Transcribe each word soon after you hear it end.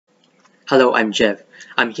Hello, I'm Jeff.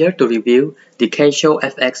 I'm here to review the Casio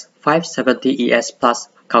FX 570ES Plus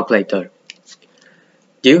calculator.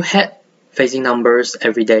 Do you hate facing numbers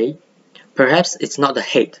every day? Perhaps it's not the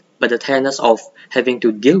hate, but the tiredness of having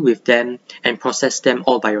to deal with them and process them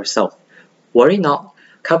all by yourself. Worry not,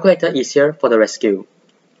 calculator is here for the rescue.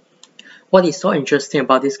 What is so interesting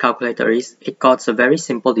about this calculator is it got a very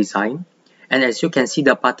simple design, and as you can see,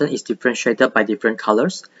 the button is differentiated by different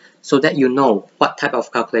colors so that you know what type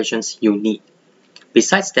of calculations you need.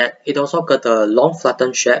 Besides that, it also got a long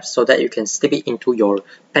flattened shape so that you can slip it into your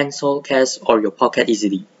pencil case or your pocket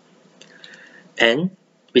easily. And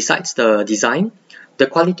besides the design, the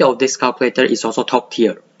quality of this calculator is also top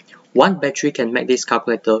tier. One battery can make this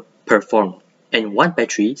calculator perform, and one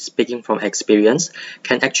battery, speaking from experience,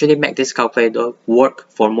 can actually make this calculator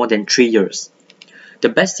work for more than 3 years. The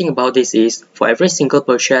best thing about this is, for every single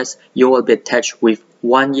purchase, you will be attached with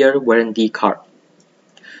 1 year warranty card.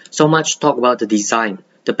 So much talk about the design,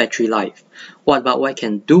 the battery life. What about what it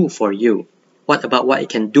can do for you? What about what it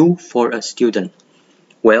can do for a student?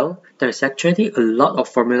 Well, there's actually a lot of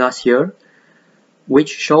formulas here which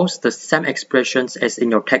shows the same expressions as in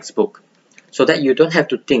your textbook, so that you don't have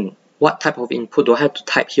to think what type of input do I have to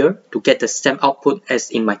type here to get the same output as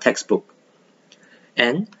in my textbook.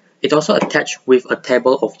 And it also attached with a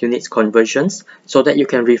table of units conversions so that you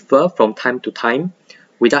can refer from time to time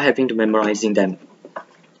without having to memorizing them.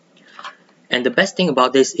 And the best thing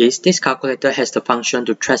about this is this calculator has the function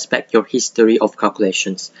to trace back your history of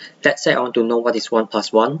calculations. Let's say I want to know what is 1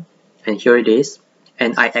 plus 1, and here it is,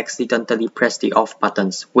 and I accidentally press the off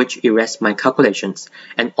buttons, which erase my calculations,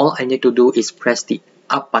 and all I need to do is press the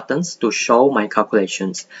up buttons to show my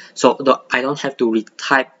calculations. So I don't have to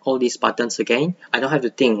retype all these buttons again. I don't have to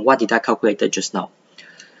think what did I calculate just now.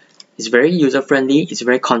 It's very user-friendly, it's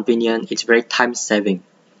very convenient, it's very time-saving.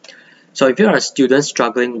 So if you are a student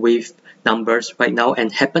struggling with numbers right now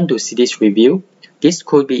and happen to see this review, this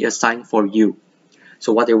could be a sign for you.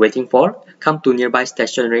 So what are you waiting for? Come to nearby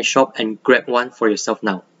stationery shop and grab one for yourself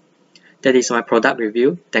now. That is my product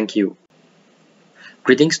review. Thank you.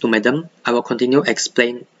 Greetings to Madam. I will continue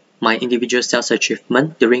explain my individual sales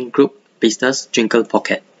achievement during group business Jingle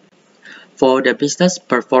Pocket. For the business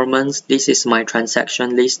performance, this is my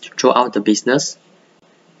transaction list throughout the business.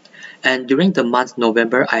 And during the month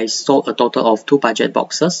November, I sold a total of 2 budget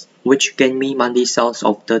boxes, which gained me monthly sales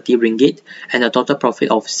of 30 ringgit and a total profit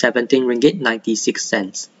of 17 ringgit 96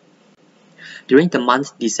 cents. During the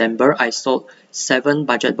month December, I sold 7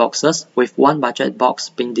 budget boxes, with 1 budget box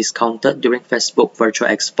being discounted during Facebook Virtual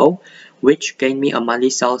Expo, which gained me a monthly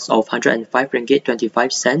sales of 105 ringgit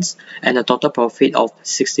 25 cents and a total profit of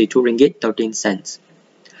 62 ringgit 13 cents.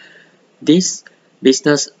 This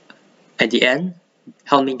business at the end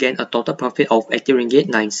helped me gain a total profit of 80 ringgit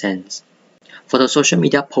 9 cents. For the social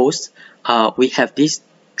media posts, we have these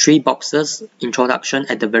 3 boxes introduction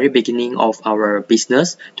at the very beginning of our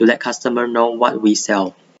business to let customer know what we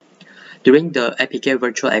sell. During the APK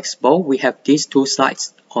Virtual Expo, we have these 2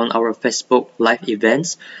 slides on our Facebook live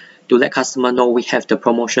events to let customer know we have the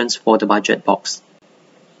promotions for the budget box.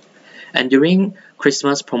 And during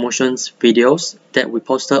Christmas promotions videos that we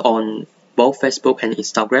posted on both Facebook and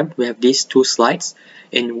Instagram, we have these 2 slides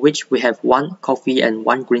in which we have 1 coffee and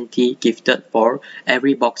 1 green tea gifted for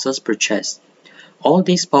every boxes purchased. All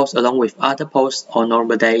these posts along with other posts on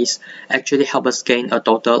normal days actually help us gain a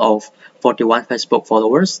total of 41 Facebook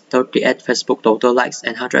followers, 38 Facebook total likes,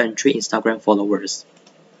 and 103 Instagram followers.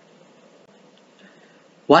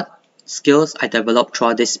 What skills I developed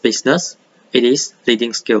throughout this business? It is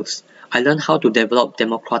leading skills. I learned how to develop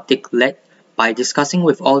democratic lead by discussing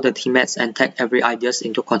with all the teammates and take every ideas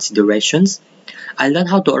into considerations. I learned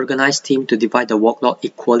how to organize team to divide the workload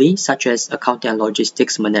equally, such as accounting and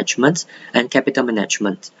logistics management and capital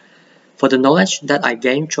management. For the knowledge that I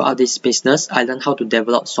gained throughout this business, I learned how to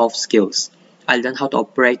develop soft skills. I learned how to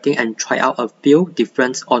operating and try out a few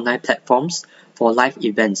different online platforms for live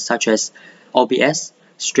events such as OBS,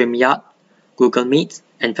 StreamYard, Google Meet,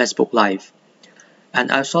 and Facebook Live. And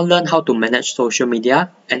I also learned how to manage social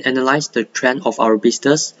media and analyze the trend of our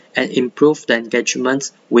business and improve the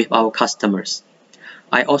engagement with our customers.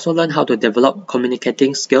 I also learned how to develop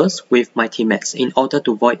communicating skills with my teammates in order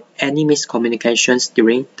to avoid any miscommunications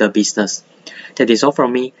during the business. That is all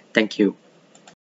from me. Thank you.